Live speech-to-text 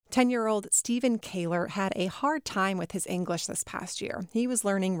10-year-old Stephen Kaler had a hard time with his English this past year. He was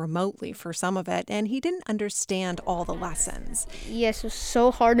learning remotely for some of it, and he didn't understand all the lessons. Yes, it was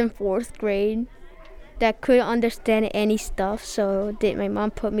so hard in fourth grade that I couldn't understand any stuff, so my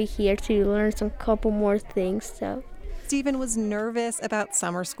mom put me here to learn some couple more things. So Stephen was nervous about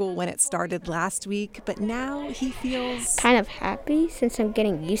summer school when it started last week, but now he feels kind of happy since I'm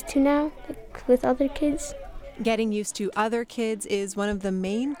getting used to now, like with other kids. Getting used to other kids is one of the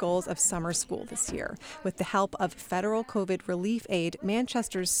main goals of summer school this year. With the help of federal COVID relief aid,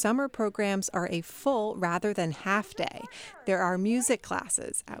 Manchester's summer programs are a full rather than half day. There are music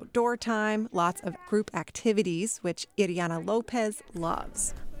classes, outdoor time, lots of group activities, which Iriana Lopez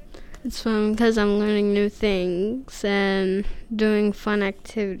loves. It's fun because I'm learning new things and doing fun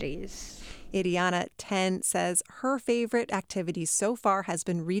activities. Iriana, 10, says her favorite activity so far has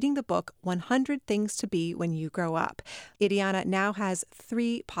been reading the book 100 Things to Be When You Grow Up. Iriana now has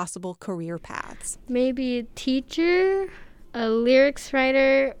 3 possible career paths. Maybe a teacher, a lyrics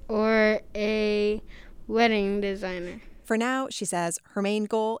writer, or a wedding designer. For now, she says her main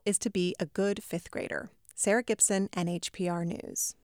goal is to be a good 5th grader. Sarah Gibson, NHPR News.